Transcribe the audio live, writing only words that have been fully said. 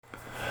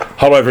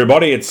Hello,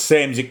 everybody. It's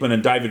Sam Zickman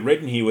and David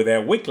Redden here with our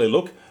weekly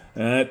look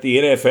at the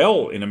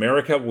NFL in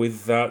America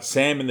with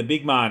Sam and the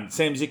big man.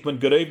 Sam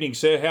Zickman, good evening,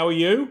 sir. How are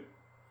you?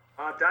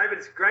 David,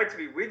 it's great to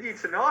be with you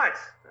tonight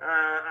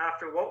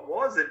after what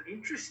was an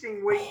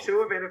interesting week two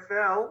of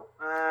NFL.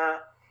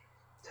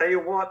 Tell you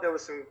what, there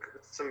was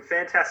some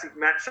fantastic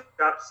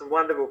matchups, some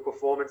wonderful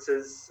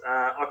performances.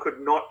 I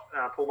could not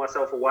pull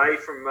myself away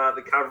from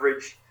the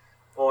coverage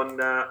on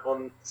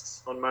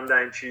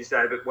Monday and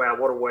Tuesday, but wow,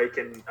 what a week,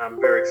 and I'm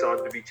very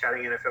excited to be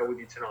chatting NFL with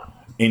you tonight.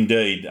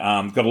 Indeed.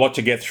 Got a lot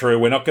to get through.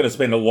 We're not going to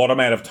spend a lot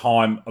of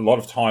time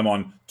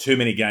on too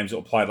many games that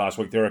were played last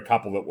week. There are a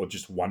couple that were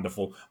just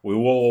wonderful. We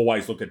will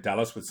always look at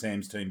Dallas, with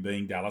Sam's team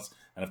being Dallas,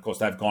 and of course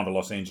they've gone to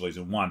Los Angeles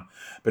and won.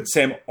 But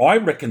Sam, I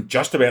reckon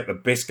just about the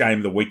best game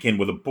of the weekend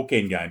were the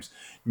bookend games.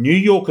 New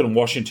York and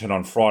Washington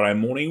on Friday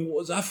morning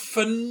was a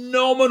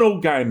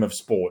phenomenal game of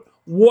sport.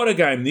 What a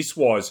game this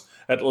was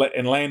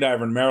in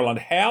Landover in Maryland.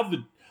 How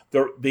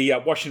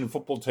the Washington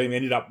football team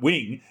ended up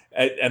winning,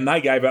 and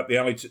they gave up the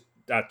only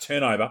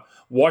turnover.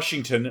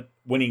 Washington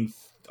winning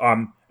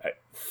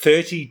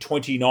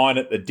 30-29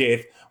 at the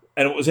death,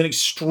 and it was an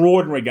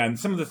extraordinary game.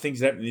 Some of the things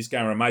that happened in this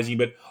game are amazing,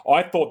 but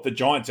I thought the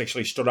Giants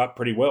actually stood up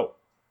pretty well.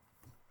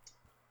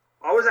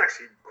 I was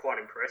actually quite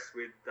impressed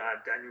with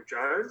Daniel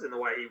Jones and the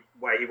way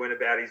he went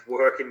about his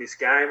work in this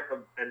game,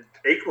 and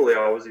equally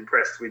I was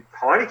impressed with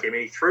Heineke. I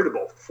mean, he threw the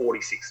ball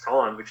 46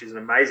 times, which is an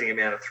amazing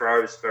amount of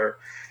throws for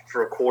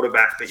a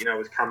quarterback that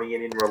was coming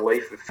in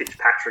relief of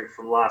Fitzpatrick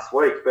from last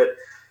week. But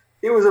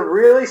it was a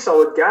really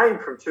solid game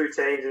from two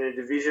teams in a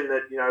division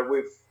that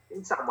we've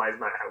in some ways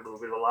had a little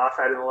bit of a laugh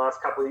at in the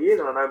last couple of years,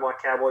 and I know my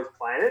Cowboys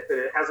playing it, but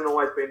it hasn't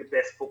always been the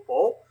best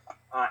football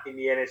in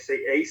the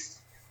NFC East.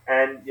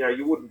 And,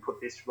 you wouldn't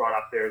put this right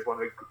up there as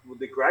one of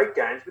the great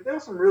games, but there were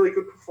some really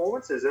good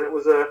performances. And it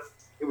was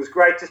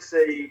great to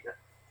see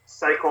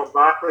Saquon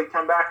Barkley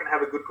come back and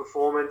have a good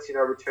performance,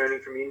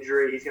 returning from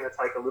injury. He's going to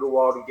take a little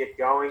while to get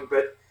going.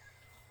 But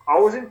I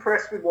was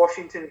impressed with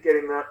Washington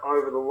getting that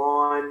over the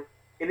line,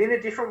 and in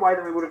a different way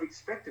than we would have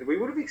expected. We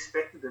would have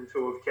expected them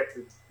to have kept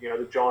the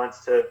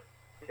Giants to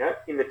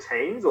in the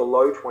teens or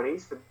low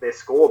 20s for their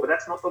score, but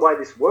that's not the way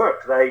this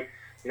worked. It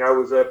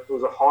was a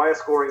higher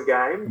scoring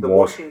game. The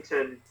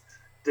Washington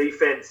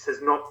defense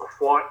has not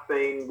quite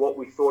been what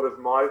we thought it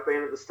might have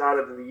been at the start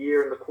of the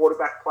year, and the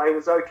quarterback play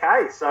was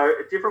okay. So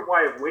a different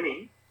way of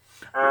winning.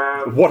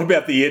 What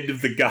about the end of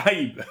the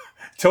game?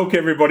 Talk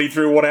everybody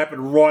through what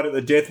happened right at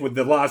the death with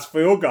the last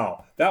field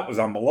goal. That was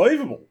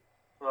unbelievable.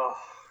 Oh,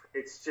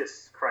 it's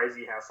just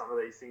crazy how some of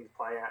these things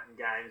play out in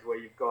games where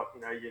you've got,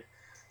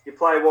 you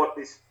play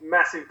this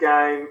massive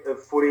game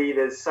of footy.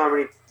 There's so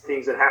many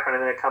things that happen,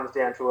 and then it comes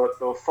down to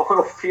a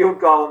final field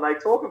goal, and they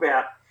talk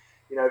about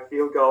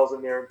field goals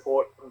and their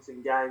importance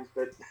in games,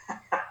 but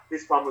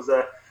this one was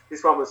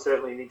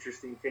certainly an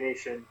interesting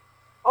finish, and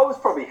I was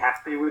probably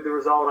happy with the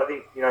result. I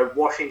think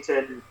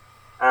Washington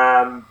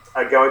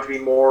are going to be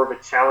more of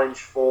a challenge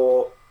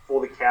for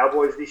the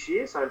Cowboys this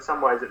year. So in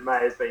some ways, it may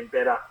have been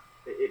better.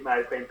 It may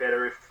have been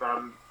better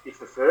if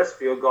the first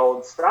field goal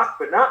had stuck,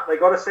 but no, they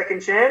got a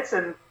second chance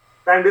and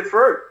banged it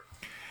through.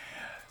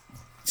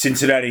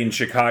 Cincinnati and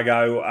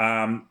Chicago,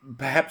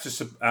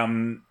 perhaps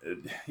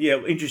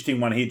interesting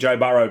one here. Joe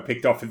Burrow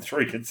picked off in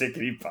 3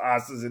 consecutive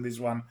passes in this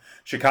one.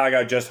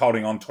 Chicago just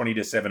holding on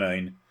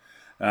 20-17.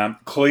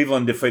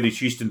 Cleveland defeated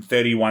Houston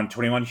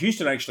 31-21.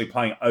 Houston actually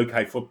playing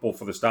okay football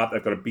for the start.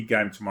 They've got a big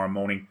game tomorrow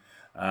morning.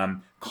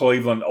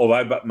 Cleveland,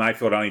 although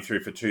Mayfield only threw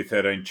for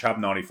 213, Chubb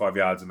 95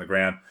 yards on the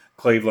ground.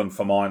 Cleveland,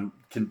 for mine,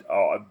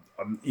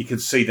 you can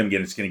see them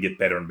it's going to get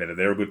better and better.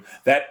 They're good.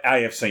 That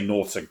AFC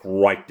North's a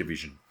great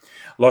division.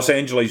 Los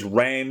Angeles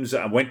Rams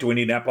went to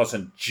Indianapolis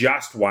and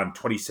just won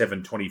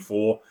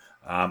 27-24.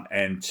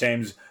 And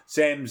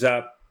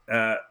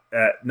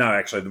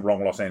actually the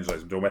wrong Los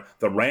Angeles I'm talking about.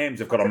 The Rams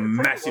have got a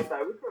massive...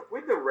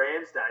 With the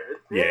Rams, David,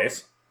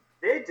 yes,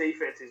 their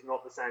defense is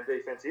not the same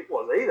defense it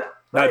was either.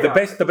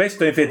 The best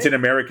defense in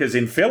America is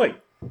in Philly,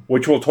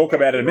 which we'll talk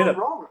about in a minute.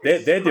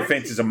 Their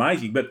defense is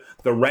amazing, but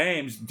the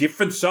Rams,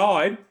 different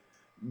side,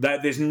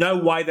 there's no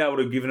way they would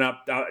have given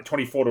up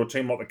 24 to a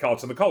team like the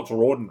Colts, and the Colts are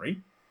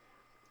ordinary.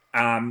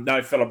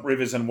 No Phillip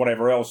Rivers and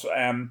whatever else.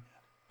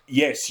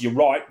 Yes, you're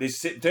right.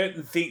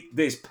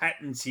 There's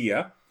patterns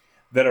here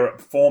that are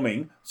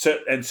forming,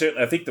 and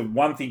certainly I think the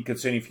one thing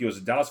concerning for you as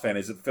a Dallas fan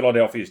is that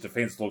Philadelphia's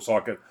defense looks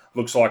like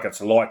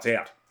it's lights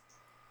out.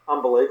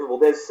 Unbelievable.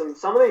 There's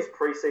some of these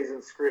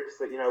preseason scripts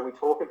that we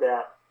talk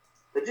about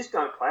that just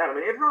don't play out. I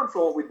mean, everyone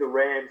thought with the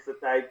Rams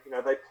that they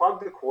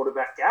plugged the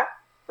quarterback gap.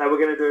 They were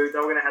going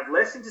to have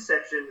less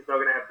interceptions. They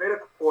were going to have better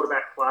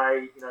quarterback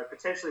play.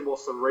 Potentially more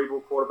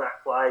cerebral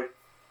quarterback play.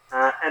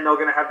 And they're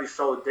going to have this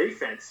solid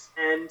defense.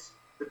 And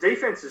the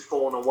defense has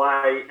fallen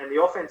away, and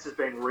the offense has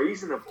been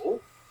reasonable.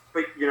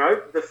 But,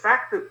 the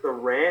fact that the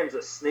Rams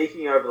are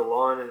sneaking over the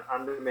line and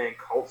undermanned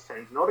Colts team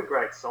is not a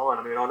great sign.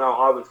 I mean, I know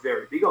I was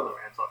very big on the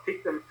Rams. I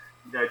picked them,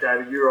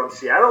 David, you were on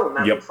Seattle, and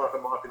that looks like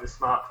it might be the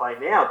smart play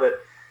now.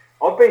 But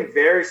I've been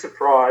very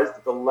surprised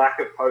at the lack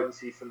of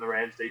potency from the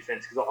Rams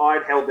defense because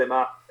I'd held them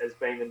up as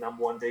being the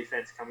number one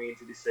defense coming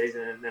into this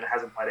season, and then it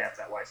hasn't played out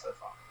that way so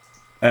far.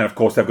 And of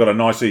course, they've got a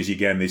nice easy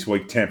game this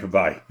week, Tampa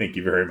Bay. Thank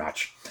you very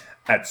much.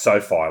 At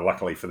SoFi,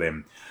 luckily for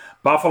them.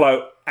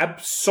 Buffalo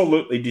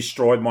absolutely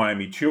destroyed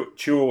Miami.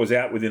 Tua was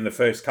out within the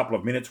first couple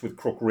of minutes with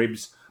crook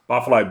ribs.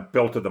 Buffalo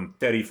belted them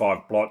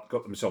 35 blot,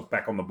 got themselves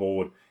back on the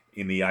board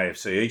in the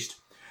AFC East.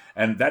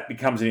 And that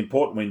becomes an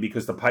important win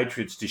because the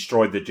Patriots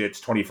destroyed the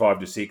Jets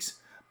 25-6.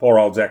 Poor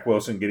old Zach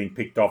Wilson getting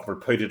picked off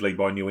repeatedly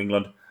by New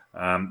England.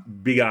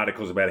 Big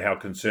articles about how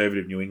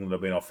conservative New England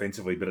have been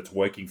offensively, but it's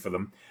working for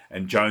them.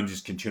 And Jones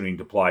is continuing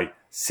to play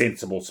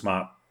sensible,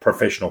 smart,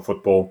 professional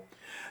football.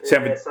 So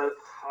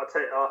I'll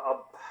tell you,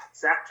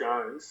 Zach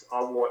Jones.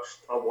 I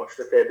watched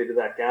a fair bit of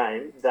that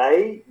game.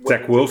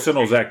 Zach Wilson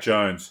or Zach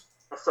Jones?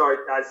 Sorry,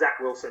 Zach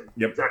Wilson.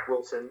 Yep. Zach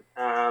Wilson.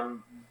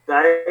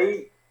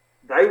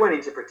 They went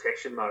into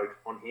protection mode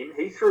on him.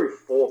 He threw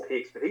 4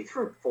 picks, but he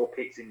threw 4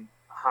 picks in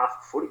half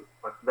a footy.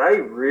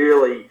 They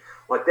really,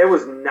 there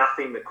was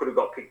nothing that could have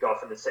got picked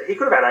off in the set. He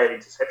could have had 8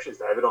 interceptions,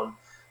 David,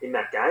 in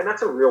that game.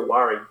 That's a real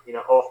worry,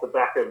 off the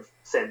back of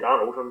Sam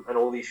Darnold and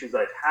all the issues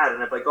they've had.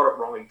 And if they got it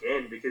wrong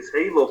again, because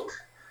he looked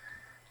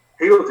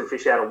a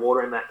fish out of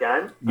water in that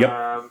game.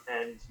 Yep.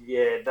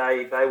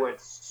 They went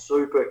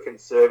super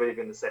conservative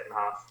in the second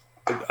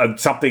half.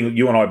 Something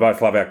you and I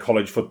both love, our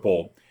college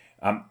football.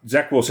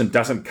 Zach Wilson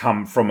doesn't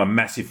come from a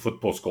massive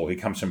football school. He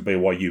comes from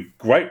BYU.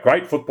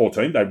 Great football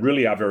team. They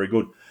really are very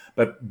good.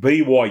 But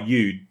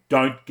BYU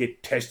don't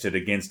get tested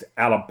against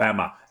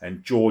Alabama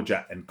and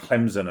Georgia and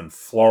Clemson and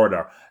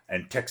Florida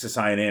and Texas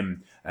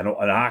A&M and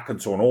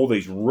Arkansas and all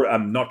these,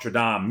 Notre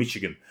Dame,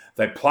 Michigan.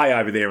 They play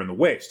over there in the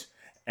West.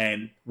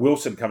 And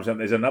Wilson comes in.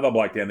 There's another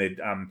bloke down there,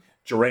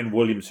 Jaren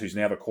Williams, who's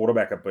now the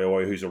quarterback at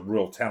BYU, who's a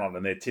real talent,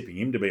 and they're tipping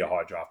him to be a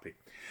high draft pick.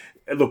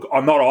 Look,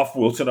 I'm not off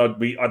Wilson.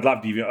 I'd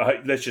love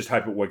to. Let's just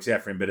hope it works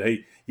out for him. But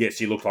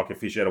he looked like a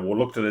fish out of water.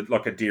 Looked at it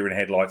like a deer in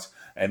headlights.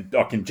 And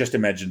I can just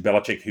imagine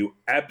Belichick, who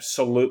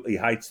absolutely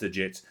hates the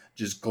Jets,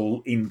 just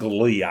in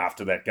glee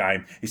after that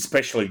game,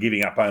 especially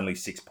giving up only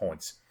 6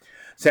 points.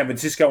 San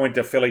Francisco went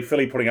to Philly.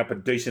 Philly putting up a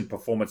decent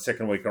performance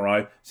second week in a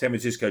row. San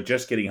Francisco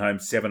just getting home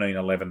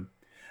 17-11.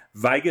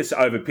 Vegas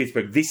over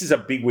Pittsburgh. This is a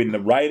big win. The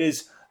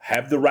Raiders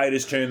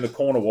turned the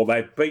corner? Well,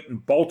 they've beaten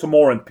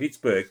Baltimore and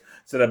Pittsburgh,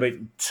 so they've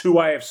beaten 2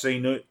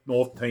 AFC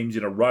North teams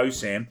in a row,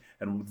 Sam,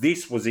 and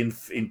this was in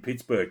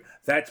Pittsburgh.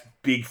 That's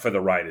big for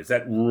the Raiders.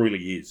 That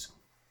really is.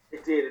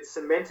 It did. It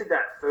cemented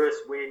that first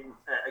win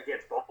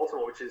against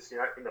Baltimore, which is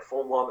in the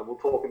form line that we'll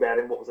talk about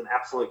in what was an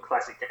absolute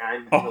classic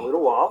game in a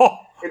little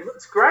while.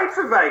 It's great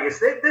for Vegas.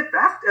 They're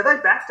back. Are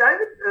they back,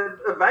 David?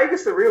 Are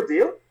Vegas the real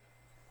deal?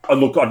 Oh,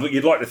 look,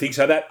 you'd like to think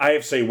so. That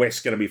AFC West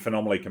is going to be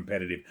phenomenally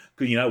competitive.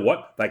 Because you know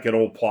what? They could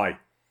all play.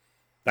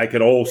 They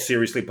could all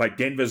seriously play.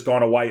 Denver's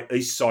gone away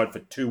east side for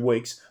 2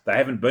 weeks. They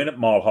haven't been at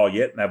Mile High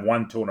yet, and they've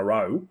won 2 in a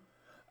row,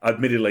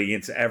 admittedly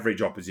against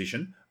average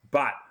opposition.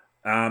 But,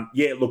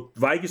 look,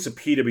 Vegas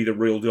appear to be the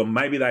real deal.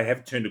 Maybe they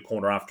have turned a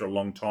corner after a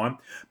long time.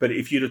 But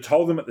if you'd have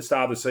told them at the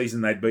start of the season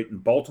they'd beaten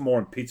Baltimore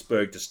and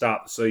Pittsburgh to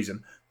start the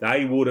season,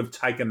 they would have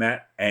taken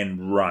that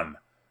and run.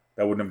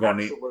 They wouldn't have gone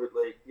in.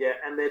 Absolutely, yeah,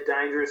 and they're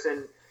dangerous.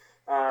 And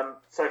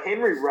so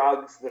Henry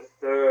Ruggs the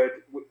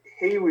third,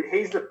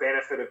 he's the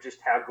benefit of just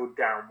how good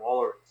Darren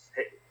Waller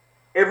is.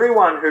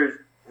 Everyone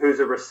who's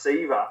a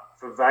receiver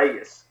for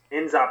Vegas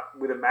ends up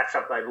with a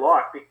matchup they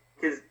like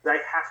because they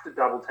have to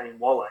double team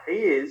Waller. He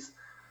is,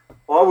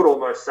 I would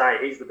almost say,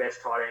 he's the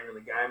best tight end in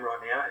the game right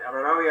now. And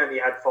I know he only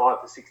had 5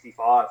 for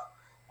 65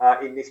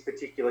 in this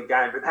particular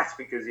game, but that's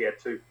because he had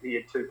two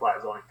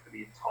players on him for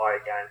the entire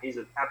game. He's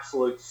an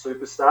absolute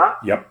superstar.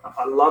 Yep.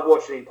 I love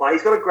watching him play.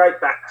 He's got a great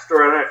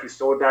backstory. I don't know if you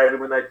saw, David,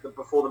 when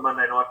before the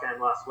Monday night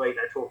game last week,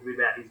 they talked a bit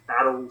about his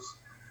battles,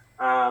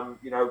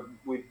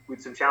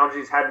 with some challenges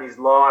he's had in his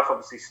life,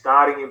 obviously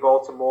starting in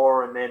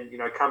Baltimore and then,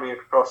 coming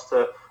across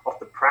off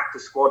the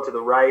practice squad to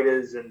the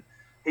Raiders, and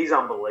he's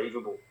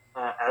unbelievable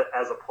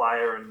as a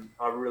player, and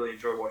I really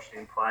enjoy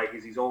watching him play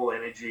because he's all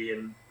energy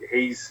and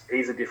he's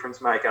a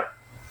difference maker.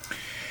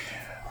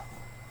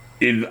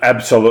 It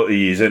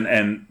absolutely is,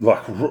 and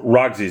like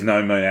Ruggs is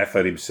no mean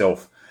athlete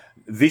himself.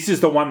 This is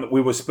the one that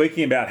we were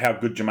speaking about how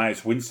good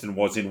Jameis Winston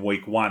was in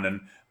week 1,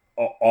 and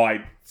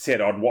I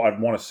said I'd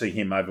want to see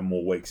him over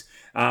more weeks.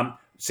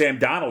 Sam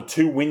Darnold,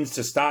 2 wins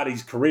to start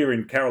his career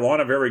in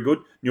Carolina, very good.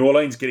 New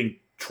Orleans getting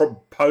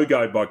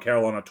pogoed by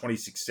Carolina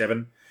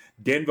 26-7.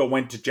 Denver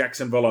went to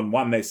Jacksonville and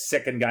won their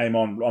second game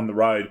on the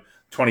road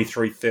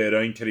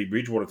 23-13. Teddy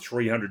Bridgewater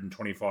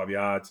 325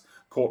 yards.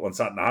 Cortland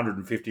Sutton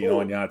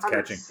 159 yards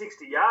catching.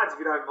 160 yards if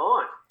you don't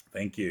mind.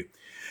 Thank you.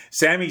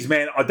 Sammy's,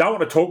 man, I don't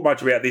want to talk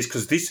much about this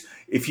because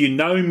if you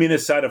know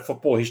Minnesota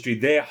football history,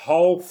 the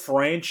whole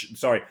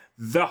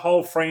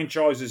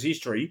franchise's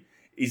history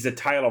is a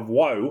tale of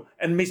woe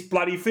and missed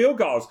bloody field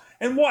goals.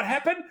 And what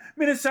happened?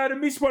 Minnesota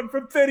missed one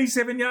from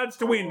 37 yards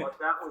to win.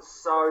 That was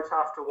so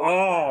tough to watch.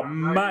 Oh,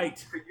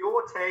 mate. For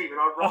your team, and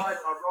I ride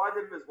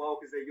them as well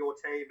because they're your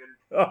team,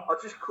 and I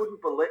just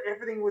couldn't believe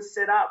everything was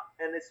set up,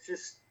 and it's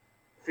just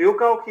Field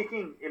goal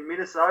kicking in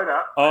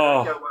Minnesota.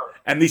 Oh, Go well.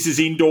 and this is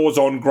indoors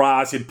on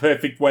grass in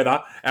perfect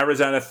weather.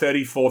 Arizona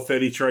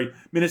 34-33.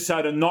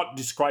 Minnesota not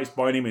disgraced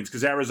by any means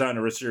because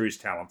Arizona are serious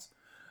talents.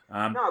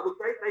 No, look,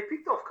 they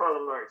picked off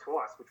Kyler Murray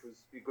twice, which was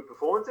a good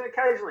performance, and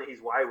occasionally he's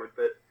wayward,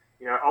 but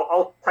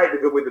I'll take the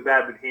good with the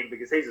bad with him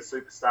because he's a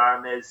superstar,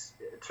 and there's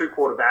two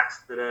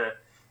quarterbacks that are,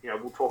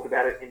 we'll talk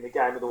about it in the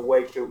game of the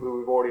week who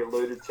we've already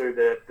alluded to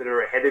that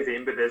are ahead of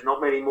him, but there's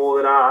not many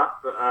more that are.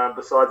 But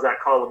besides that,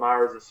 Kyler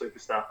Murray is a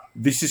superstar.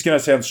 This is going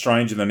to sound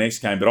strange in the next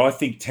game, but I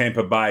think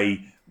Tampa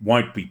Bay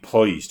won't be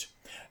pleased.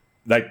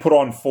 They put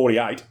on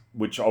 48,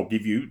 which I'll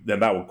give you, then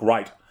they were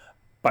great.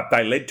 But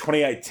they led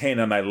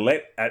 28-10 and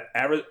they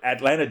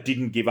Atlanta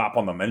didn't give up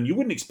on them. And you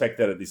wouldn't expect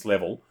that at this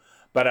level.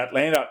 But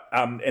Atlanta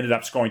ended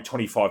up scoring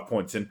 25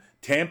 points. And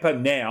Tampa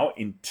now,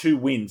 in 2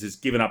 wins, has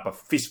given up a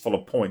fistful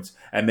of points.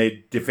 And their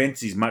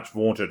defence is much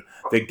vaunted.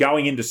 They're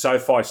going into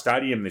SoFi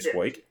Stadium this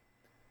week.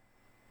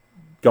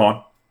 Go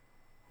on.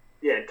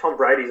 Yeah, Tom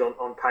Brady's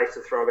on pace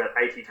to throw about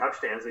 80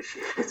 touchdowns this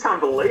year. It's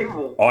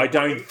unbelievable. I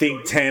don't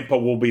think Tampa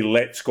will be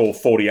let score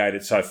 48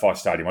 at SoFi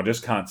Stadium. I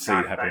just can't see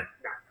it happening.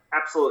 No,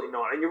 absolutely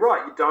not. And you're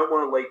right, you don't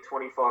want to leak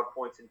 25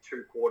 points in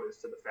 2 quarters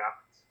to the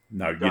Falcons.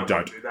 No, you don't.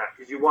 Want to do that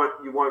because you won't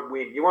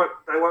win. They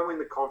won't win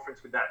the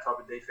conference with that type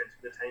of defense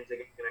with the teams they're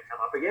going to come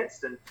up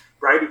against. And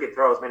Brady can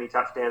throw as many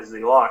touchdowns as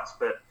he likes,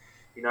 but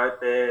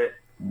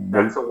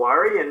that's a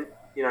worry. And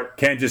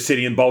Kansas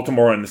City and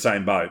Baltimore are in the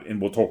same boat,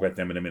 and we'll talk about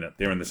them in a minute.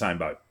 They're in the same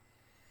boat.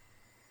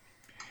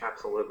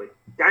 Absolutely.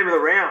 Game of the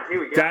round. Here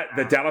we go.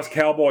 The Dallas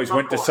Cowboys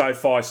went to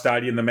SoFi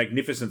Stadium, the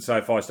magnificent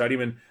SoFi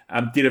Stadium,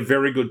 and did a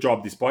very good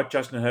job despite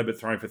Justin Herbert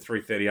throwing for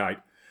 338.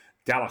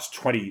 Dallas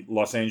 20,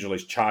 Los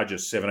Angeles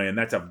Chargers 17, and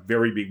that's a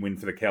very big win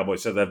for the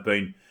Cowboys. So they've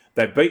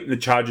beaten the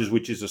Chargers,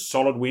 which is a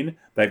solid win.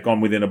 They've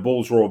gone within a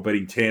bull's roar of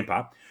beating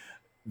Tampa.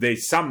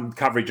 There's some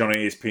coverage on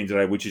ESPN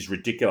today, which is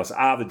ridiculous.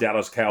 Are the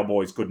Dallas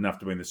Cowboys good enough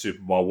to win the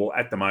Super Bowl? Well,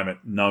 at the moment,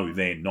 no,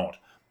 they're not.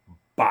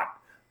 But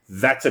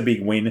that's a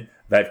big win.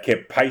 They've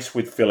kept pace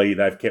with Philly.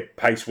 They've kept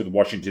pace with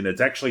Washington.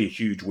 It's actually a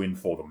huge win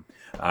for them.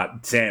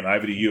 Sam,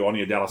 over to you on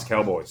your Dallas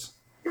Cowboys.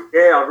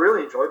 Yeah, I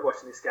really enjoyed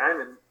watching this game,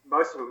 and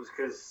most of it was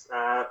because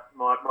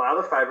my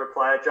other favourite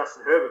player,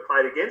 Justin Herbert,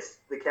 played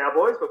against the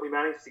Cowboys, but we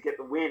managed to get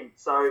the win.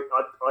 So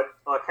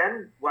I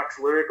can wax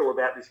lyrical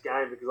about this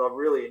game because I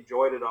really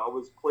enjoyed it. I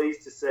was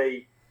pleased to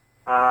see.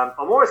 I'm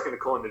always going to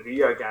call it a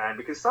video game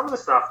because some of the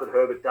stuff that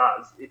Herbert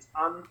does, it's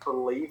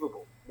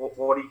unbelievable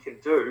what he can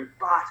do.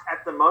 But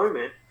at the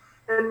moment,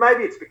 and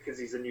maybe it's because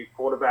he's a new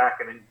quarterback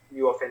and a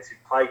new offensive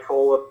play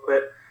caller,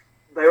 but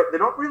they're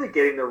not really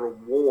getting the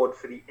reward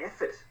for the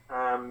effort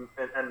and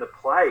the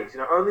plays.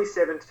 Only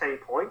 17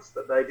 points.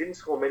 That they didn't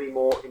score many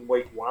more in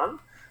week 1,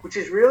 which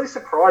is really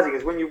surprising.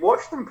 Is when you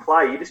watch them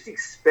play, you just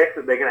expect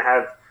that they're going to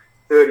have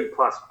 30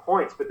 plus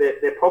points. But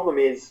their problem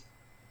is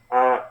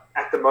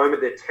at the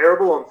moment they're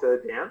terrible on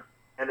third down,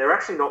 and they're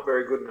actually not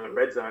very good in the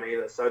red zone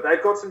either. So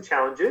they've got some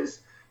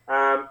challenges.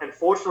 And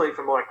fortunately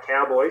for my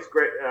Cowboys,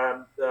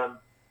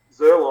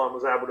 Zerline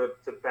was able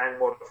to bang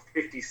a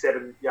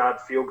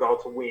 57-yard field goal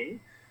to win.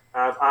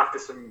 After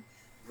some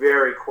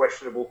very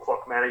questionable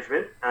clock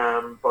management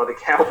by the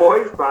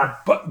Cowboys.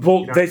 But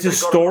there's a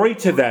story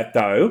to that,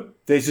 though.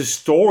 There's a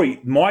story.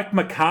 Mike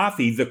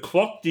McCarthy, the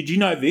clock, did you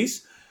know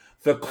this?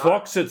 The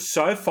clocks at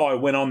SoFi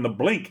went on the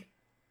blink.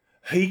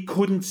 He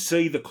couldn't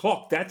see the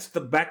clock. That's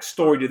the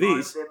backstory to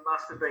this. There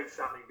must have been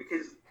something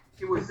because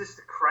it was just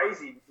a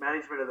crazy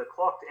management of the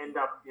clock to end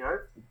up,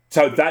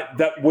 So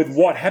that with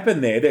what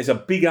happened there's a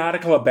big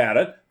article about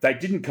it. They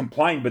didn't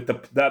complain, but the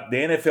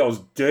NFL's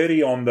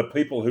dirty on the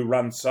people who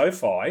run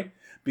SoFi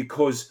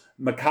because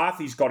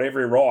McCarthy's got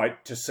every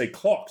right to see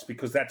clocks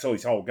because that's all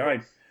his whole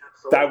game.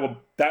 Yes,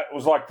 that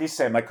was like this,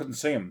 Sam. They couldn't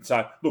see him.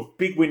 So look,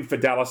 big win for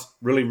Dallas.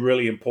 Really,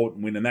 really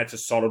important win, and that's a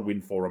solid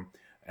win for them.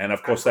 And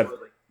of course, they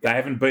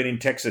haven't been in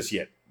Texas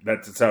yet.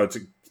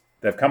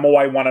 They've come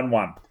away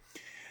 1-1.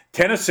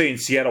 Tennessee and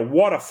Seattle,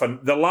 what a fun!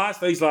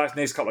 These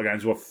next couple of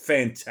games were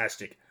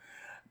fantastic.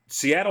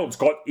 Seattle's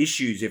got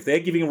issues. If they're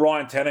giving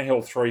Ryan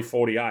Tannehill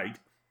 348,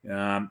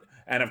 and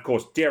of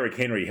course Derrick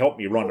Henry helped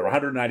me, Rhonda,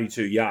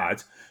 182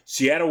 yards.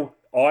 Seattle,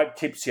 I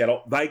tipped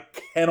Seattle. They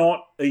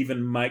cannot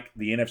even make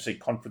the NFC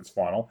Conference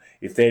Final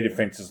if their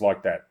defense is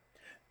like that.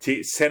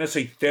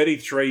 Tennessee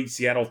 33,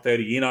 Seattle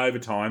 30 in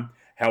overtime.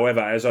 However,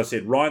 as I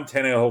said, Ryan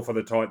Tannehill for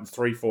the Titans,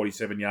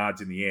 347 yards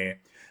in the air,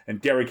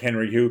 and Derrick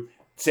Henry, who.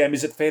 Sam,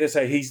 is it fair to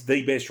say he's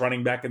the best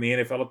running back in the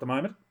NFL at the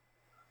moment?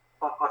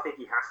 I think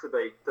he has to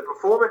be. The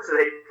performance that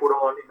he put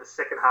on in the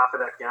second half of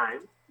that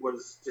game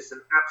was just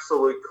an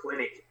absolute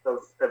clinic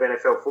of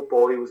NFL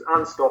football. He was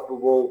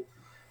unstoppable.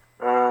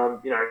 He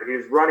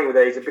was running with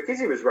ease. And because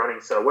he was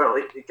running so well,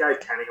 it gave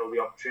Tannehill the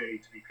opportunity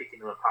to be picking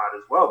them apart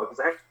as well because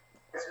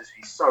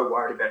he's so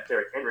worried about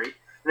Derrick Henry.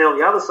 And then on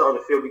the other side of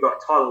the field, you've got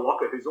Tyler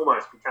Lockett, who's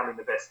almost becoming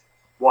the best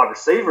wide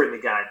receiver in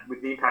the game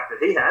with the impact that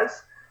he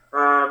has.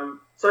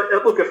 So,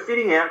 look, a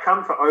fitting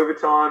outcome for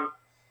overtime.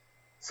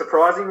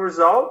 Surprising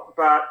result,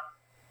 but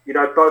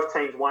both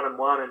teams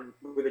 1-1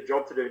 and with a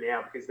job to do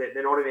now because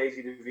they're not in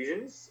easy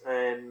divisions.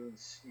 And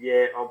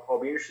yeah, I'll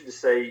be interested to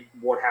see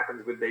what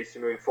happens with these two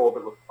moving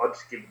forward. But look, I'd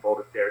just give the ball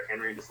to Derrick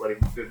Henry and just let him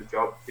do the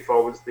job if I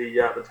was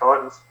the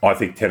Titans. I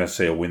think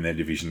Tennessee will win their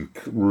division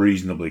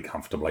reasonably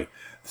comfortably.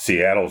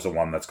 Seattle's the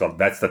one that's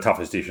the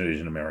toughest division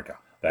in America,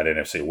 that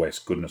NFC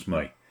West. Goodness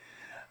me.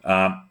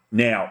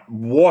 Now,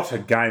 what a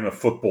game of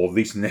football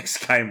this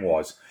next game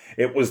was.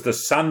 It was the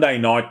Sunday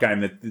night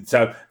game.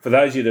 So, for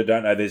those of you that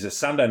don't know, there's a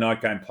Sunday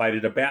night game played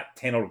at about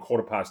 10 or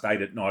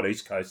 8:15 at night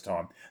East Coast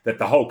time that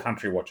the whole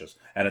country watches.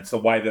 And it's the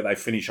way that they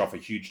finish off a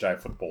huge day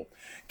of football.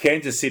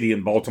 Kansas City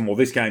and Baltimore.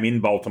 This game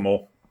in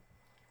Baltimore,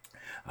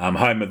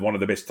 home of one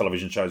of the best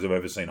television shows I've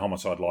ever seen,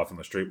 Homicide: Life on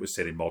the Street, was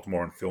set in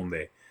Baltimore and filmed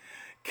there.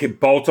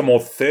 Baltimore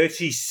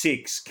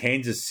 36,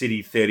 Kansas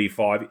City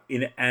 35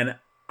 in an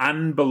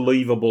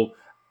unbelievable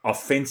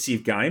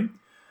offensive game.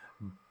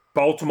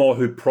 Baltimore,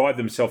 who pride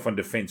themselves on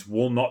defence,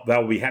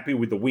 they'll be happy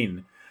with the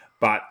win.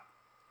 But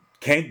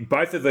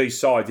both of these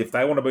sides, if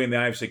they want to be in the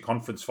AFC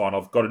Conference Final,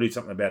 have got to do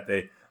something about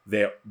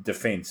their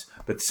defence.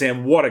 But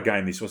Sam, what a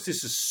game this was.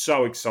 This is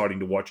so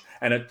exciting to watch.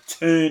 And it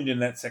turned in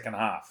that second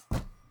half.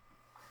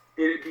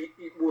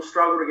 It will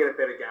struggle to get a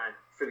better game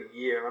for the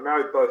year. And I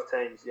know both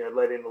teams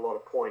let in a lot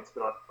of points,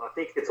 but I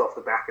think it's off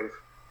the back of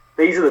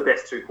these are the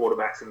best two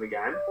quarterbacks in the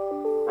game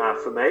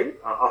for me.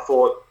 I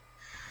thought,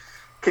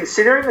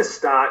 considering the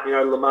start,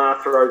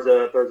 Lamar throws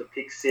a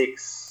pick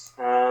six.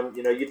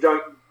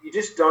 You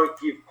just don't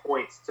give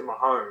points to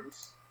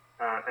Mahomes,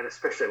 and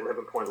especially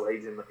 11-point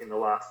leads in the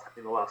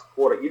last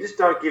quarter. You just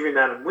don't give him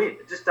that and win.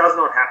 It just does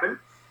not happen,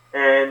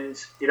 and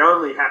it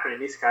only happened in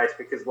this case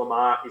because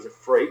Lamar is a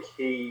freak.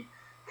 He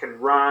can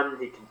run,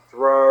 he can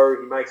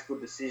throw, he makes good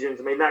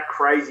decisions. I mean, that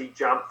crazy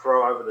jump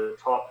throw over the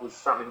top was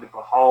something to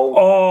behold.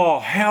 Oh,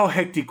 how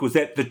hectic was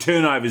that? The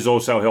turnovers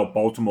also helped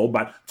Baltimore,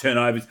 but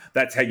turnovers,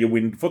 that's how you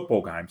win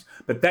football games.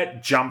 But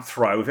that jump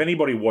throw, if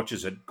anybody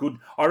watches it, good.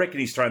 I reckon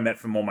he's thrown that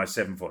from almost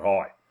 7 foot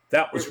high.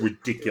 That was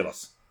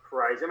ridiculous.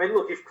 Crazy. I mean,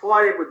 look, if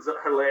Clyde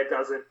Edwards-Helaire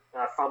doesn't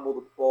fumble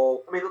the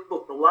ball, I mean,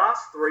 look, the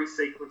last three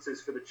sequences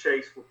for the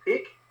Chiefs were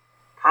pick,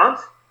 punt,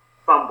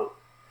 fumble.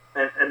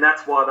 And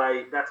that's why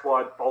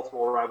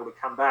Baltimore were able to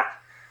come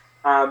back.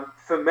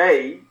 For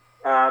me,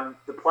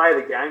 the play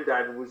of the game,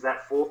 David, was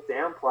that fourth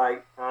down play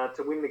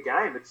to win the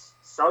game. It's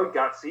so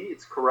gutsy.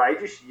 It's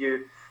courageous.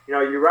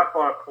 You're up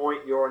by a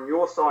point. You're on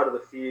your side of the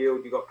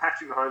field. You've got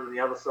Patrick Mahomes on the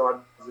other side.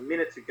 There's a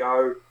minute to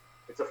go.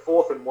 It's a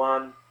 4th and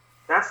 1.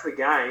 That's the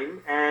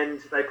game.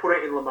 And they put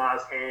it in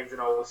Lamar's hands, and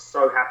I was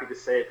so happy to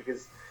see it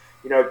because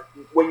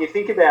when you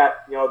think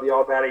about, the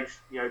old adage,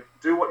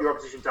 do what your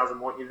opposition doesn't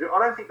want you to do, I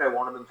don't think they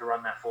wanted them to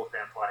run that 4th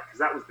down play because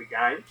that was the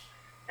game.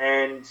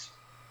 And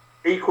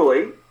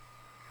equally,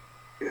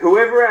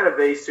 whoever out of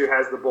these two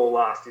has the ball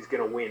last is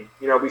going to win.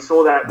 We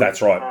saw that.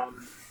 That's right.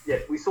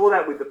 We saw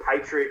that with the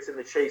Patriots and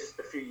the Chiefs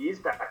a few years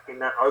back in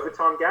that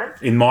overtime game.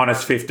 In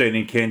minus 15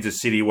 in Kansas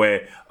City,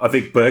 where I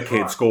think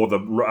Burkhead scored a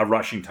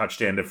rushing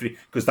touchdown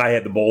because they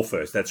had the ball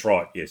first. That's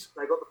right, yes.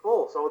 They got the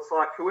ball. So it's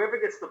like whoever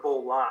gets the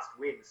ball last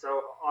wins.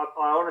 So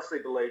I honestly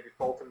believe if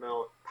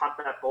Baltimore punt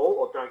that ball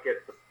or don't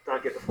get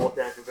the 4th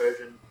down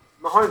conversion,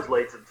 Mahomes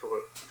leads them to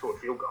a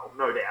field goal,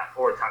 no doubt,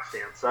 or a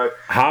touchdown. So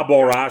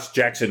Harbaugh asked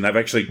Jackson. They've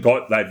actually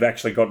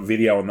got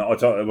video on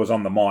it was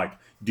on the mic.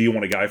 Do you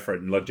want to go for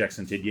it? And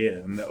Jackson said, yeah.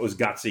 And it was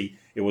gutsy.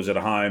 It was at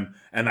home.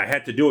 And they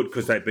had to do it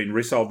because they'd been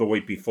resold the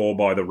week before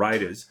by the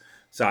Raiders.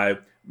 So,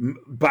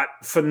 but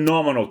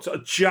phenomenal.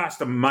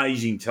 Just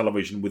amazing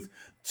television with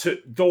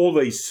all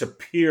these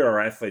superior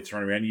athletes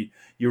running around.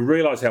 You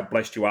realise how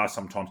blessed you are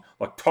sometimes.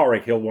 Like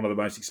Tyreek Hill, one of the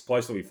most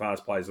explosively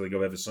fast players I think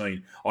I've ever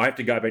seen. I have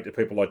to go back to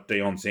people like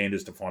Deion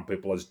Sanders to find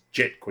people as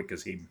jet quick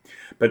as him.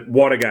 But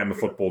what a game of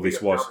football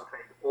this was.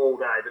 All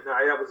day, but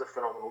no, that was a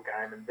phenomenal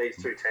game, and these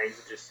two teams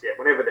are just,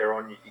 whenever they're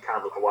on, you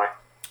can't look away.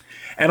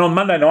 And on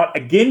Monday night,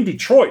 again,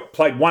 Detroit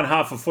played one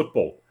half of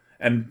football,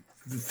 and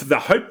the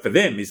hope for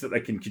them is that they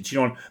can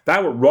continue on. They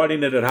were right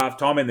in it at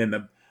halftime, and then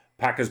the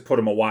Packers put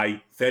them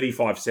away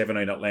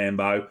 35-17 at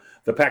Lambeau.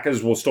 The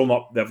Packers will still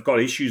not, they've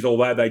got issues,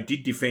 although they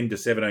did defend to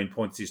 17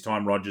 points this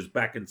time. Rodgers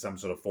back in some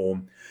sort of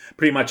form.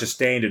 Pretty much a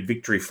standard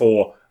victory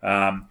for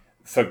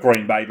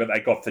Green Bay, but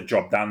they got the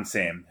job done,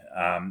 Sam.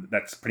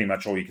 That's pretty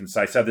much all you can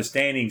say. So the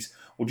standings,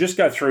 we'll just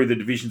go through the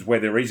divisions where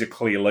there is a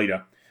clear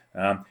leader.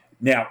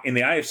 Now, in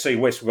the AFC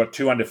West, we've got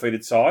 2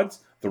 undefeated sides,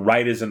 the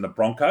Raiders and the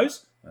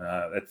Broncos.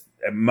 That's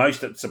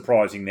most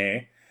surprising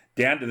there.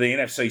 Down to the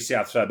NFC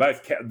South, so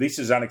this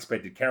is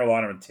unexpected,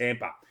 Carolina and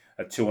Tampa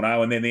at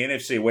 2-0. And then the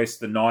NFC West,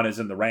 the Niners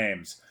and the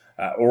Rams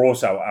are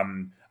also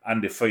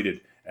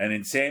undefeated. And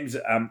in Sam's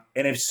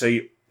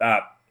NFC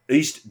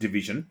East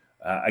division,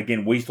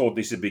 again, we thought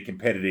this would be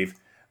competitive.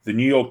 The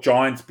New York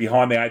Giants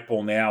behind the 8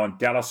 ball now, and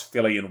Dallas,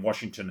 Philly, and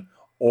Washington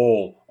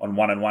all on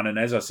 1-1. And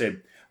as I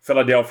said,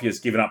 Philadelphia's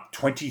given up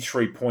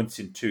 23 points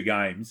in 2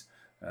 games.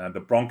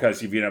 The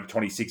Broncos have given up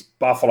 26.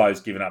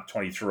 Buffalo's given up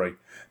 23.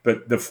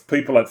 But the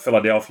people at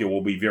Philadelphia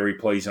will be very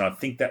pleased, and I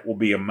think that will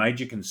be a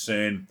major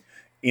concern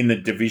in the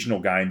divisional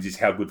games is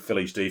how good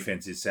Philly's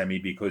defence is, Sammy,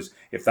 because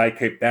if they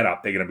keep that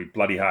up, they're going to be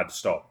bloody hard to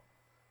stop.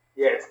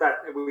 Yeah, it's that.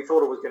 We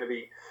thought it was going to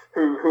be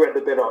who had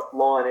the better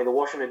line, either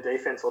Washington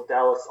defence or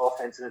Dallas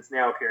offence, and it's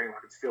now appearing like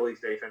it's Philly's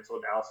defence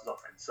or Dallas's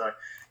offence. So,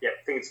 yeah,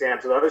 I think it's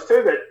down to those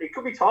two, but it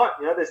could be tight.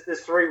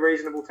 There's three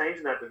reasonable teams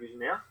in that division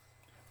now.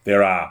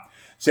 There are.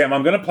 Sam,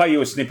 I'm going to play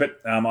you a snippet.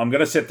 I'm going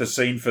to set the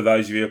scene for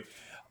those of you.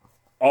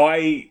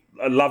 I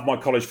love my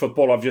college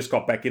football. I've just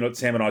got back in it.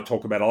 Sam and I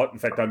talk about it a lot. In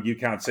fact, you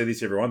can't see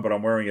this, everyone, but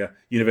I'm wearing a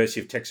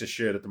University of Texas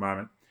shirt at the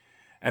moment.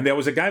 And there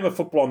was a game of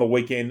football on the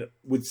weekend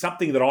with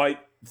something that I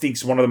think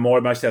is one of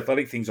the most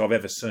athletic things I've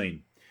ever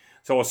seen.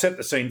 So I'll set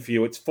the scene for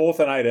you. It's 4th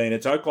and 18.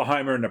 It's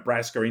Oklahoma and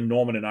Nebraska in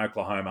Norman in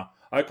Oklahoma.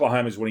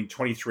 Oklahoma's winning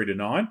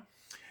 23-9.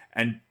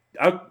 And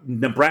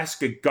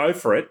Nebraska go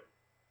for it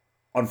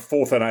on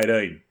 4th and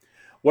 18.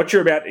 What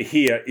you're about to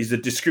hear is the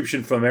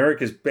description from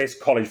America's best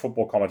college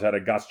football commentator,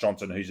 Gus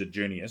Johnson, who's a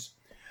genius,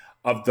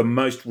 of the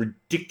most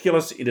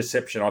ridiculous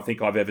interception I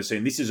think I've ever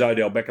seen. This is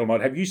Odell Beckham.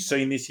 Have you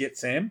seen this yet,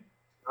 Sam?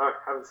 No,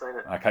 haven't seen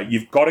it. Okay,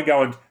 you've got to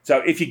go and... So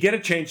if you get a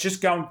chance,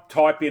 just go and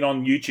type in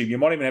on YouTube. You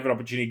might even have an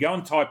opportunity. Go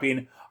and type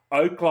in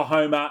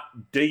Oklahoma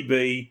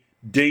DB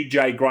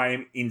DJ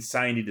Graham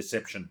insane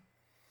interception.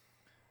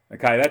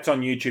 Okay, that's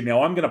on YouTube.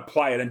 Now, I'm going to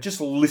play it and just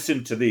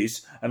listen to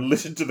this and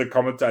listen to the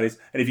commentators.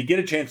 And if you get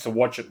a chance to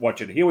watch it, watch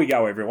it. Here we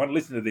go, everyone.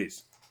 Listen to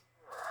this.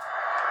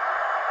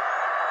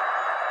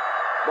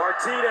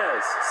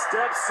 Martinez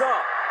steps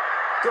up,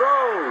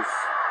 throws.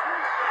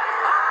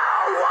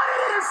 Oh, what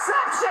an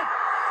interception!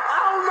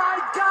 Oh, my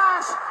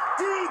gosh!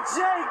 DJ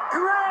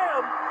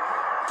Graham!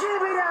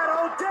 Give me that,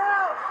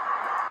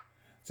 Odell!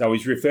 So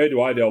he's referred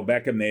to Odell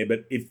Beckham there,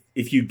 but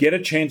if you get a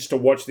chance to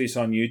watch this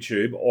on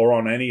YouTube or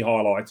on any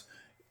highlights,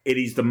 it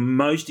is the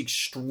most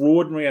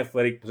extraordinary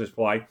athletic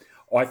display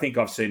I think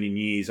I've seen in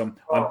years. It's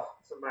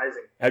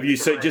amazing. Have you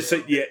seen? Just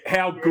seen? Yeah.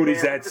 How good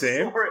is that,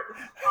 Sam?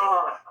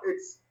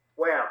 It's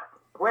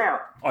wow.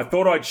 I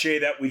thought I'd share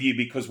that with you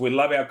because we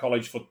love our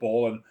college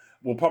football, and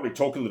we'll probably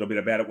talk a little bit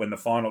about it when the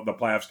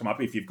playoffs come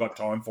up if you've got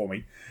time for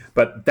me.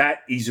 But that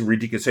is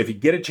ridiculous. So if you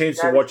get a chance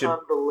to watch it,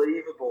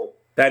 unbelievable.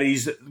 That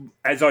is,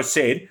 as I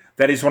said,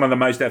 that is one of the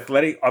most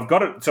athletic. I've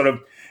got it sort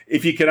of,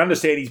 if you can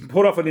understand, he's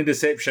put off an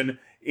interception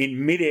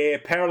in midair,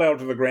 parallel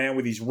to the ground,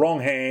 with his wrong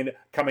hand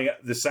coming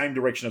the same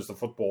direction as the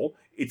football.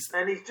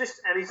 And he's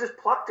just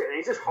plucked it, and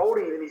he's just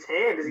holding it in his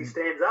hand as he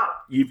stands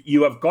up.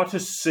 You have got to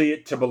see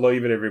it to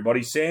believe it,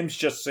 everybody. Sam's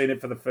just seen it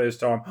for the first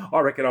time. I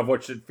reckon I've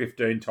watched it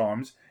 15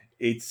 times.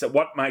 It's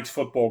what makes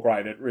football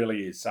great. It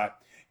really is. So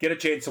get a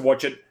chance to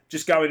watch it.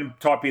 Just go and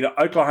type in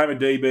Oklahoma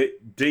DB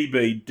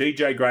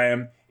DJ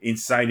Graham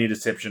insane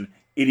interception.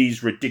 It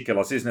is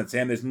ridiculous, isn't it,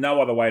 Sam? There's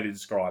no other way to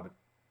describe it.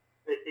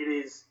 It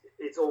is.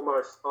 It's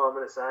almost, I'm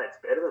going to say, it's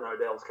better than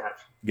Odell's catch.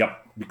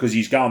 Yep, because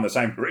he's going the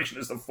same direction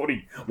as the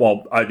footy.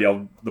 Well,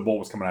 Odell, the ball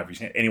was coming over his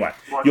hand. Anyway,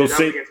 you'll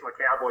see. Against my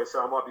Cowboys,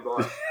 so I might be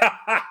blind.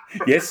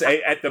 Yes,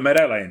 at the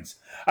Meadowlands.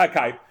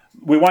 Okay,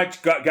 we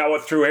won't go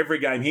through every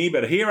game here,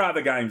 but here are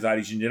the games,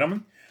 ladies and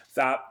gentlemen.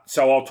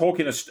 So I'll talk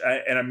in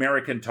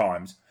American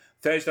times.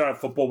 Thursday Night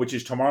Football, which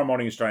is tomorrow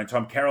morning Australian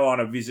time,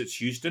 Carolina visits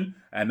Houston,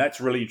 and that's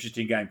a really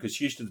interesting game because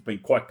Houston's been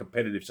quite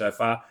competitive so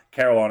far.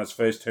 Carolina's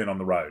first turn on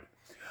the road.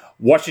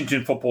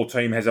 Washington football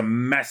team has a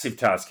massive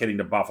task heading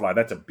to Buffalo.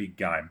 That's a big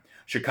game.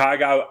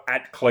 Chicago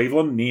at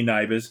Cleveland, near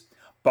neighbours.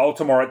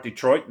 Baltimore at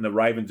Detroit, and the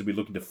Ravens will be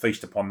looking to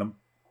feast upon them.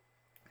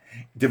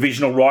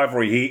 Divisional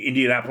rivalry here,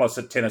 Indianapolis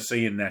at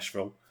Tennessee and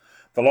Nashville.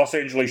 The Los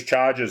Angeles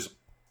Chargers,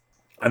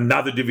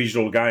 another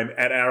divisional game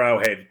at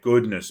Arrowhead.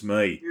 Goodness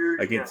me.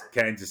 Against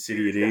Kansas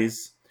City it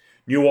is.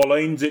 New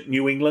Orleans at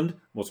New England.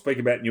 We'll speak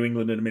about New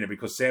England in a minute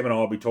because Sam and I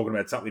will be talking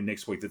about something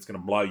next week that's going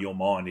to blow your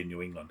mind in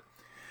New England.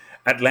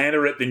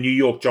 Atlanta at the New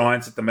York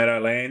Giants at the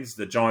Meadowlands.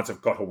 The Giants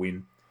have got to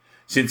win.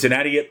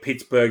 Cincinnati at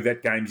Pittsburgh.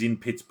 That game's in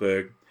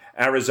Pittsburgh.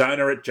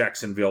 Arizona at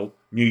Jacksonville.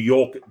 New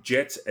York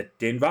Jets at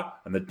Denver.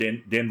 And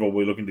the Denver,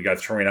 we're looking to go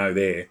 3-0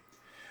 there.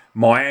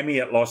 Miami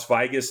at Las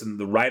Vegas. And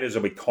the Raiders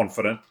will be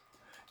confident.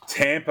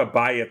 Tampa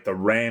Bay at the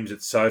Rams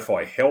at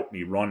SoFi. Help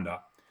me, Rhonda.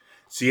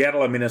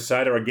 Seattle and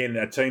Minnesota. Again,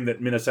 a team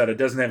that Minnesota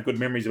doesn't have good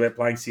memories about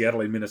playing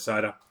Seattle in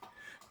Minnesota.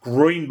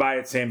 Green Bay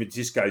at San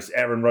Francisco.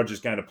 Aaron Rodgers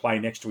going to play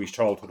next to his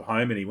childhood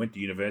home, and he went to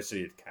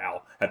university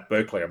at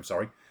Berkeley.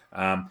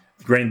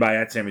 Green Bay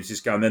at San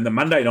Francisco. And then the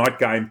Monday night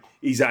game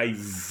is a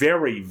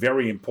very,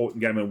 very important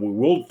game, and we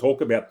will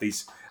talk about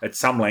this at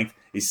some length,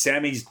 is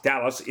Sammy's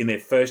Dallas in their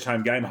first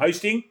home game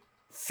hosting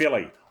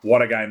Philly.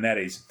 What a game that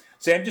is.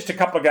 Sam, just a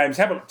couple of games.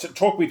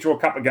 Talk me through a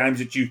couple of games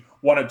that you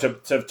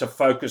wanted to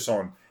focus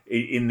on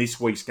in this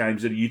week's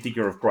games that you think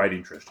are of great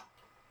interest.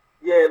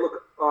 Yeah,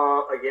 look,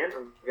 again,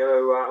 I'm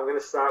going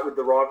to start with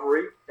the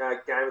rivalry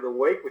game of the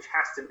week, which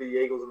has to be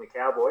the Eagles and the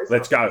Cowboys.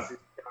 Let's go.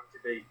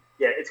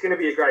 It's going to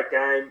be a great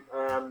game.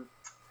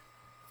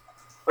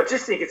 I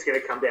just think it's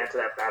going to come down to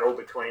that battle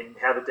between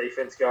how the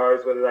defense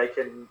goes, whether they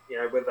can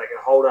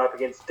hold up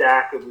against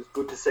Dak. It was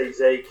good to see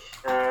Zeke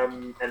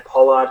and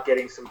Pollard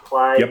getting some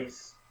plays. Yep.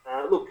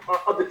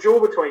 The duel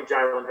between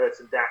Jalen Hurts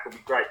and Dak will be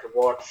great to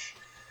watch.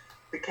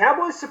 The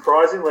Cowboys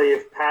surprisingly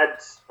have had,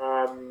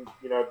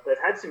 they've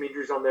had some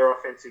injuries on their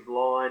offensive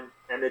line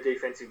and their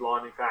defensive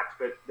line, in fact.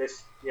 But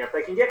this, if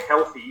they can get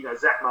healthy,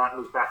 Zach Martin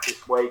was back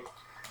this week.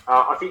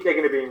 I think they're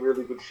going to be in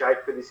really good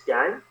shape for this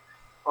game.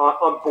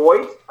 I'm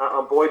buoyed.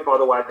 By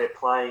the way they're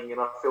playing,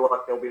 and I feel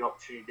like there'll be an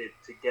opportunity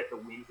to get the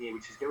win here,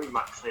 which is going to be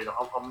much needed.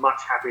 I'm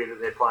much happier that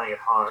they're playing at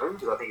home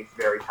because I think it's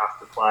very tough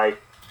to play.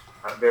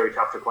 Very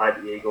tough to play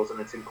at the Eagles, and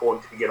it's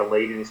important to get a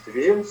lead in this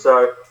division.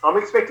 So I'm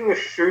expecting a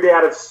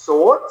shootout of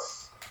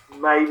sorts,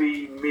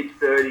 maybe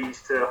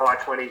mid-30s to high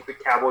 20s, but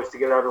Cowboys to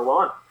get over the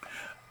line.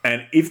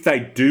 And if they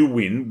do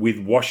win, with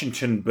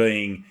Washington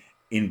being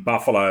in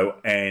Buffalo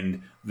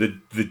and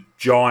the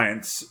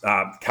Giants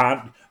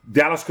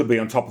Dallas could be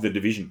on top of the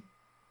division.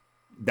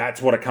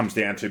 That's what it comes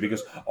down to,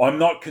 because I'm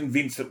not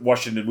convinced that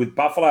Washington, with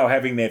Buffalo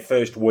having their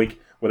first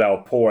week where they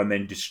were poor and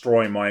then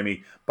destroying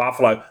Miami,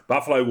 Buffalo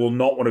will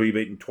not want to be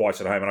beaten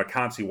twice at home, and I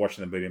can't see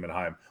Washington beating them at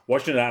home.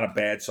 Washington aren't a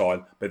bad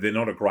side, but they're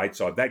not a great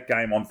side. That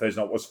game on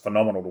Thursday night was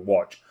phenomenal to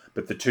watch,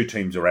 but the two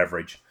teams are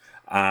average.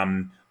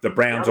 The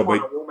Browns will be...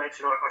 I will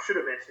mention, I should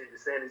have mentioned it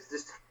just then, is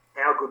just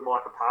how good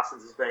Micah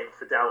Parsons has been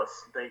for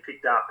Dallas, being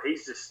picked up.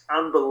 He's just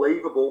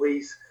unbelievable.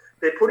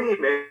 They're putting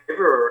him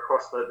everywhere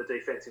across the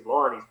defensive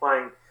line. He's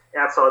playing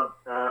outside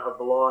of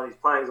the line. He's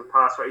playing as a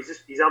pass rusher.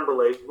 He's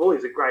unbelievable.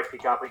 He's a great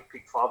pickup. He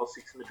picked 5 or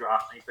 6 in the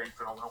draft, and he's been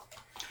phenomenal.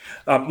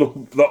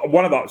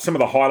 Some of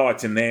the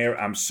highlights in there,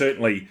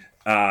 certainly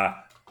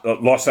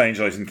Los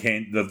Angeles and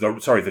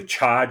the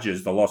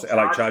Chargers, the LA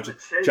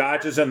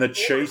Chargers and the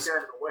Chiefs.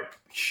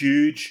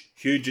 Huge.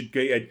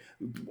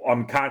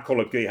 I can't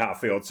call it Guy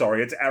Field.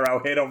 Sorry, it's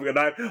Arrowhead. I've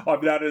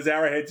known it as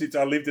Arrowhead since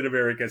I lived in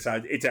America,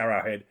 so it's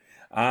Arrowhead.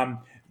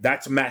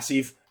 That's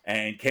massive,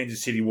 and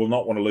Kansas City will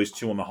not want to lose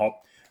 2 on the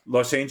hop.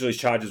 Los Angeles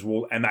Chargers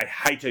will, and they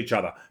hate each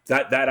other.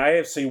 That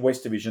AFC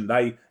West division,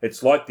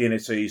 it's like the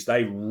NFCs.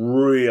 They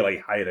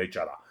really hate each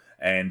other,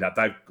 and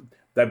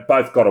they've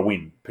both got to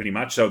win pretty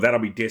much. So that'll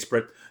be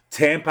desperate.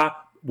 Tampa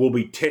will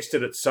be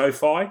tested at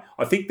SoFi.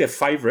 I think they're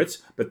favourites,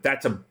 but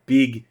that's a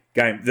big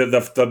game.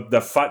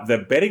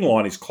 The betting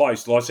line is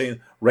close.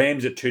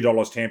 Rams at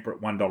 $2, Tampa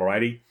at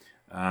 $1.80.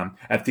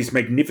 At this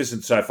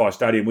magnificent SoFi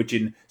Stadium, which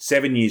in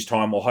 7 years'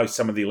 time will host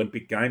some of the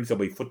Olympic Games. There'll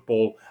be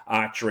football,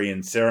 archery,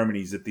 and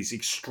ceremonies at this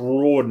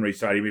extraordinary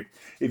stadium.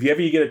 If you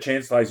ever get a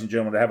chance, ladies and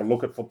gentlemen, to have a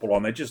look at football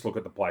on there, just look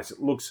at the place.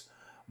 It looks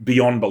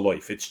beyond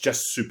belief. It's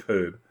just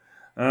superb.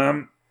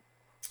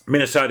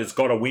 Minnesota's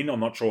got to win. I'm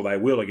not sure they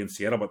will against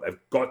Seattle, but they've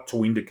got to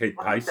win to keep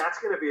pace. I think that's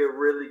going to be a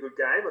really good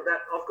game.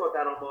 I've got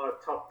that on my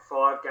top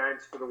 5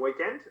 games for the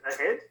weekend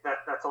ahead.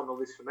 That's on the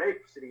list for me,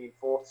 sitting in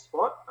 4th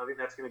spot. I think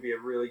that's going to be a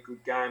really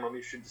good game. I'm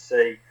interested to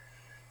see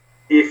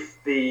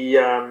if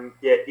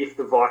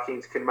the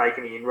Vikings can make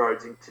any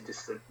inroads into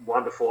just the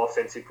wonderful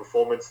offensive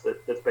performance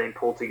that's been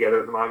pulled together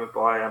at the moment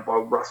by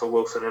Russell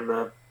Wilson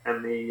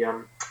and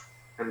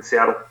the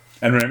Seattle.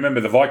 And remember,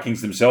 the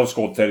Vikings themselves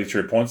scored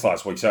 33 points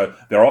last week, so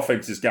their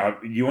offense is going.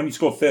 When you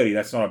score 30,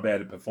 that's not a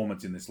bad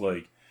performance in this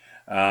league.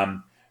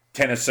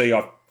 Tennessee,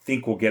 I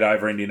think, will get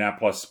over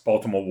Indianapolis.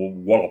 Baltimore will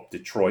wallop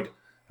Detroit.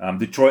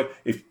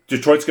 If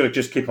Detroit's going to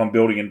just keep on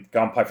building and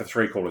go and play for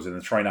 3 quarters and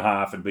then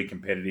 3.5 and be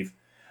competitive.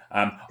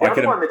 The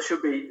other one that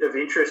should be of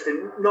interest,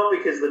 and not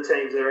because the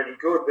teams are any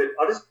good, but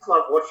I just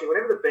love watching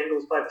whenever the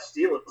Bengals play the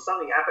Steelers,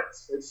 something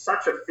happens. It's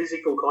such a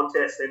physical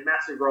contest. They're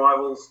massive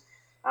rivals.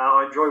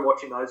 I enjoy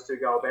watching those two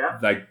go about.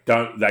 They're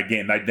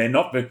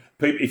not.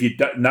 If you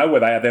don't know where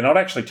they are, they're not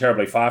actually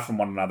terribly far from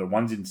one another.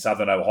 One's in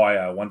southern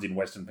Ohio, one's in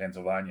western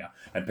Pennsylvania.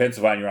 And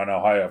Pennsylvania and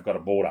Ohio have got a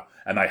border,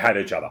 and they hate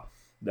each other.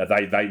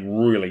 They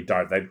really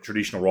don't. They're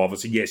traditional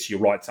rivals. So yes, you're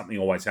right, something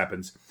always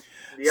happens.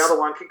 The other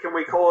one, can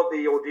we call it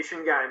the audition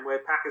game where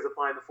Packers are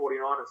playing the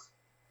 49ers?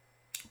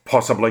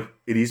 Possibly.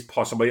 It is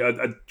possibly.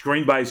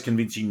 Green Bay is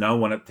convincing no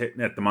one at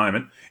the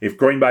moment. If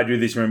Green Bay do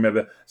this,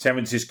 remember, San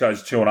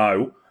Francisco's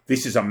 2-0.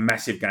 This is a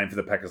massive game for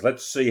the Packers.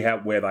 Let's see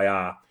where they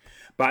are.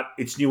 But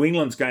it's New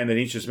England's game that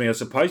interests me, I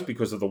suppose,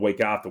 because of the week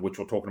after, which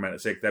we're talking about in a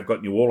sec. They've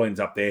got New Orleans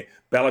up there.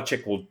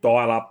 Belichick will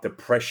dial up the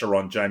pressure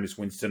on Jameis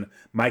Winston,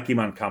 make him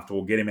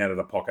uncomfortable, get him out of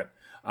the pocket.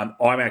 I'm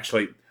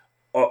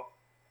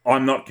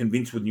not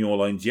convinced with New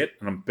Orleans yet,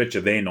 and I bet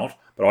you they're not,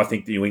 but I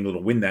think New England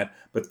will win that.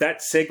 But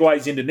that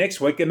segues into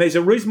next week, and there's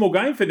a reasonable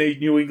game for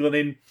New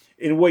England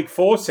in week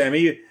 4,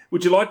 Sammy.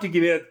 Would you like to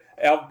give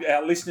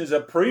our listeners a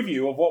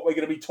preview of what we're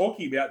going to be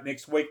talking about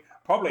next week,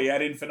 probably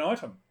ad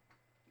infinitum?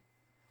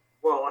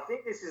 Well, I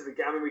think this is the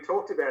game. I mean, we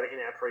talked about it in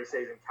our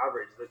pre-season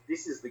coverage, that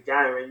this is the game.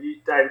 I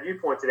mean, David, you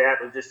pointed out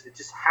that it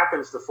just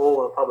happens to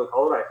fall on a public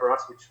holiday for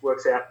us, which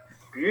works out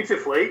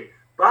beautifully.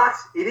 But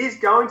it is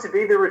going to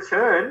be the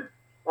return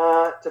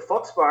to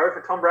Foxborough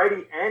for Tom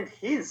Brady and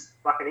his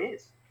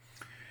Buccaneers.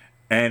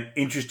 And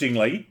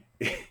interestingly,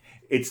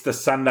 it's the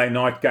Sunday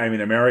night game in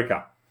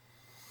America.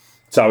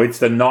 So it's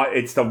the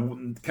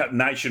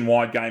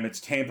nationwide game. It's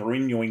Tampa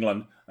in New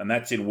England, and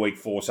that's in week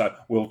 4. So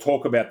we'll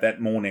talk about that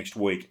more next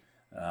week.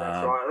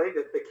 That's right. I think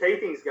that the key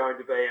thing is going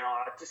to be,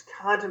 I just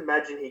can't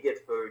imagine he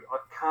gets booed. I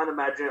can't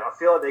imagine it. I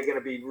feel like they're going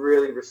to be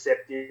really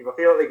receptive. I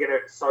feel like they're going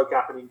to soak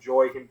up and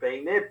enjoy him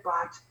being there.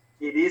 But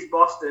It is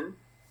Boston,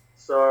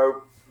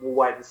 so we'll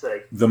wait and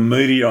see. The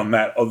media on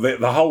that,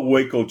 the whole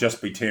week will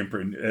just be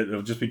Tampa.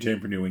 It'll just be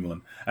Tampa, New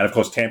England, and of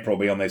course Tampa will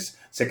be on this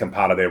second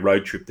part of their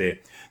road trip there.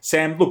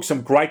 Sam, look,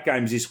 some great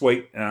games this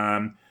week.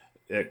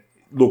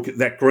 Look,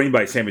 that Green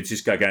Bay San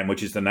Francisco game,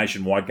 which is the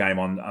nationwide game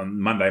on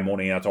Monday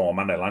morning our time, or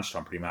Monday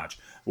lunchtime, pretty much,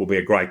 will be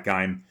a great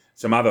game.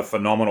 Some other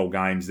phenomenal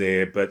games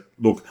there, but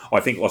look, I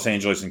think Los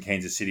Angeles and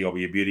Kansas City will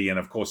be a beauty, and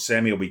of course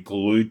Sammy will be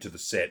glued to the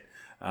set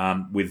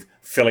with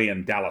Philly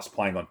and Dallas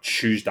playing on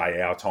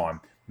Tuesday our time.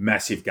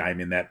 Massive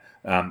game in that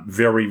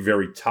very,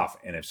 very tough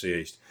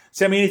NFC East.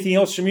 Sammy, anything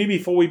else from you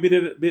before we bid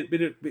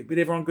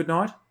everyone good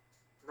night?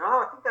 No,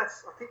 I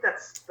think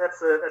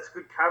that's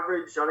good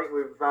coverage. I think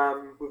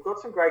we've got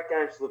some great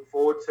games to look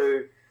forward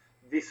to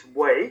this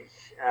week,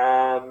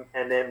 and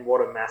then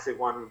what a massive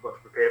one we've got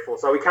to prepare for.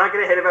 So we can't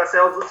get ahead of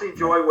ourselves. Let's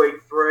enjoy week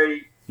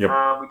 3. Yep.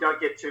 We don't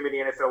get too many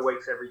NFL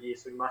weeks every year,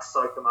 so we must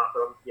soak them up.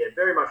 But I'm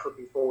very much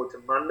looking forward to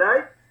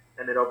Monday.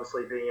 And then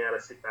obviously being able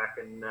to sit back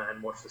and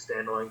watch the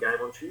standalone game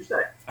on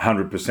Tuesday.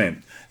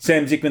 100%.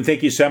 Sam Zickman,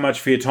 thank you so much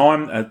for your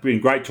time. It's been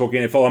great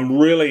talking NFL. I'm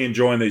really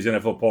enjoying these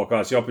NFL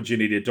podcasts, the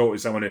opportunity to talk with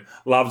someone who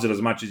loves it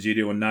as much as you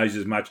do and knows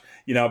as much,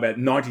 about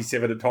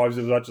 97 times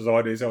as much as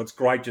I do. So it's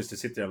great just to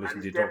sit there and listen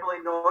to you talk. It's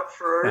definitely not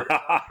true.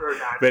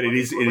 No. But it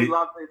is. We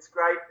love it. It's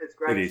great. It's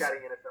great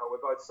chatting NFL. We're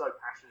both so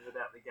passionate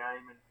about the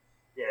game, and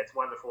yeah, it's a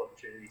wonderful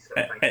opportunity. So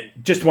thank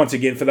you. Just once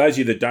again, for those of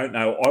you that don't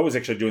know, I was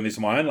actually doing this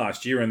on my own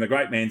last year, and the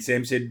great man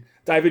Sam said,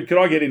 "David, could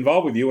I get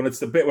involved with you?" And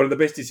it's one of the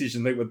best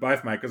decisions we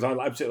both make, because I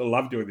absolutely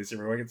love doing this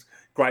every week. It's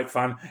great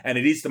fun, and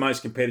it is the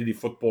most competitive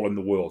football in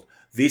the world.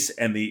 This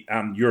and the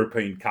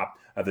European Cup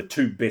are the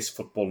two best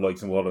football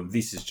leagues in the world, and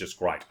this is just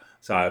great.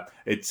 So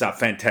it's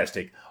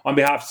fantastic. On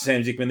behalf of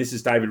Sam Zickman, this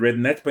is David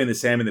Redden. That's been the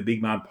Sam and the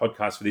Big Man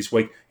podcast for this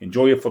week.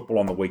 Enjoy your football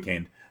on the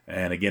weekend.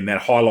 And again,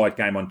 that highlight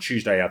game on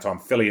Tuesday our time,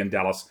 Philly and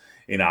Dallas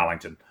in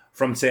Arlington.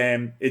 From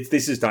Sam,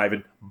 this is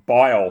David.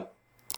 Bye all.